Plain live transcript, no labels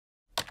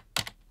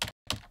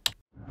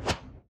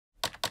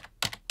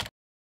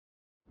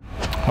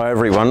Hi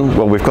everyone,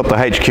 well we've got the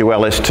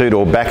HQLS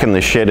 2-door back in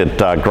the shed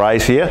at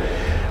Grays here.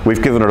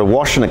 We've given it a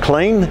wash and a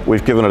clean,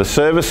 we've given it a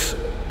service,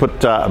 put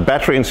a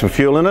battery and some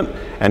fuel in it,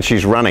 and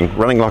she's running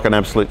like an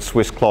absolute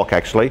Swiss clock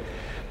actually.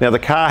 Now the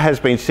car has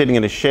been sitting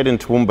in a shed in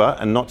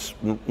Toowoomba and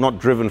not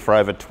driven for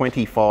over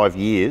 25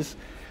 years.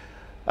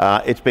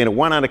 It's been a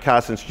one-owner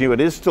car since new. It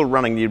is still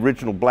running the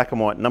original black and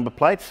white number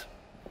plates.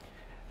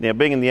 Now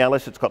being in the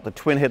LS, it's got the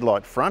twin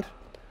headlight front.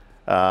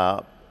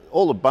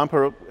 All the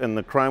bumper and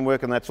the chrome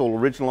work, and that's all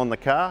original on the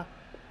car.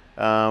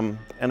 And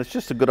it's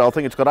just a good old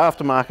thing. It's got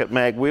aftermarket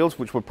mag wheels,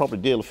 which were probably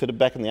dealer fitted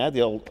back in the day,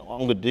 the old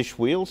older dish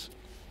wheels.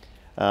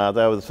 They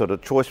were the sort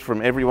of choice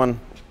from everyone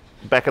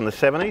back in the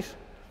 70s.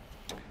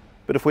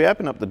 But if we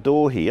open up the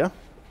door here,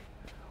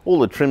 all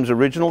the trim's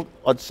original.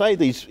 I'd say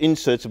these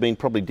inserts have been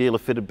probably dealer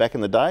fitted back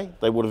in the day.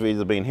 They would have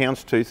either been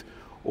houndstooth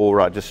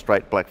or just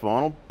straight black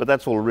vinyl, but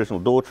that's all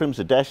original door trims.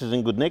 The dash is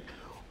in good nick.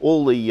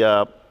 All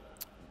the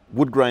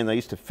wood grain they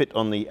used to fit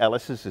on the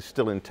LS's is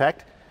still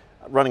intact,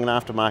 running an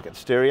aftermarket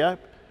stereo,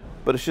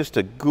 but it's just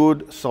a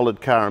good solid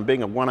car, and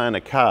being a one-owner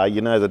car, you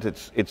know that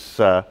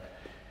it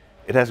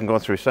hasn't gone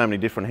through so many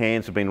different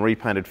hands, have been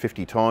repainted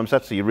 50 times.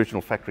 That's the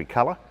original factory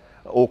colour,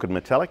 Orchid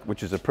Metallic,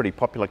 which is a pretty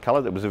popular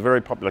colour. That was a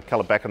very popular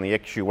colour back in the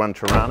XU1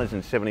 Tiranas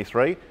in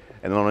 73,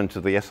 and then on into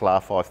the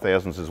SLR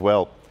 5000s as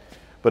well.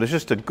 But it's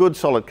just a good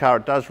solid car.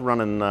 It does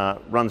run and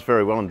runs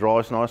very well and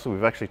drives nicely.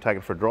 We've actually taken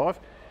it for a drive.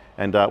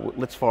 And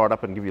let's fire it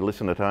up and give you a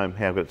listen at home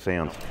how good it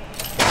sounds.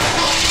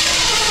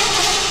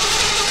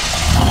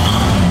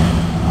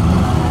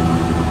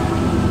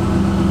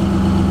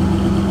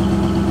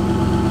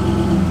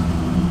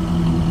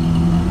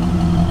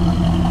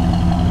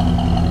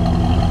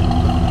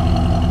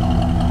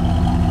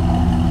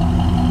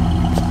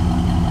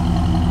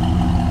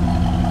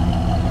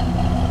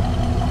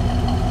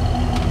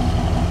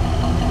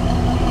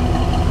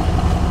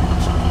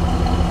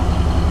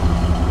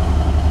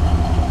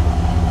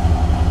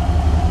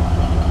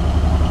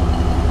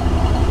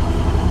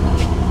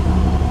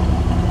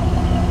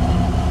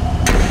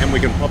 We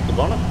can pop the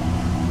bonnet.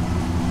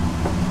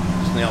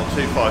 It's the old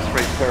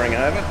 253 purring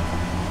over.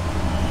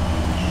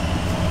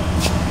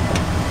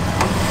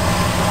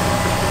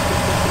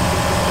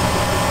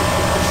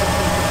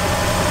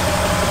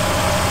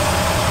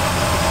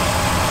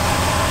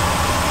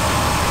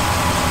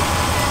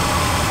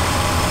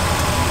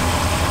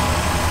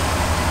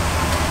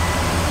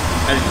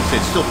 As you can see,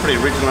 it's still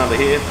pretty original under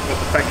here. Got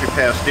the factory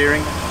power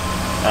steering,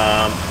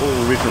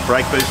 all original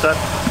brake booster.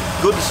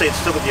 Good to see it's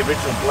still got the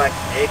original black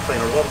air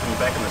cleaner. A lot of them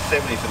back in the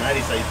 70s and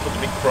 80s, they put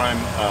the big chrome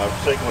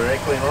circular air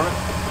cleaner on it.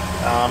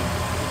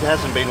 It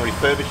hasn't been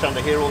refurbished under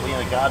here. All the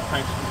inner guard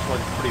paints looks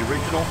like pretty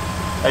original.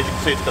 As you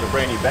can see, it's got a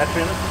brand new battery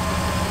in it,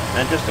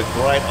 and just a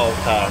great old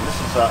car. And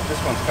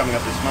this one's coming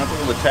up this month.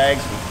 All the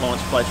tags and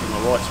client's plates are in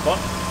the right spot.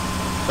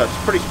 So it's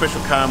a pretty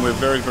special car, and we're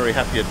very, very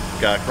happy at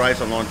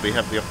Grays Online to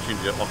have the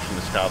opportunity to auction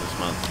this car this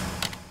month.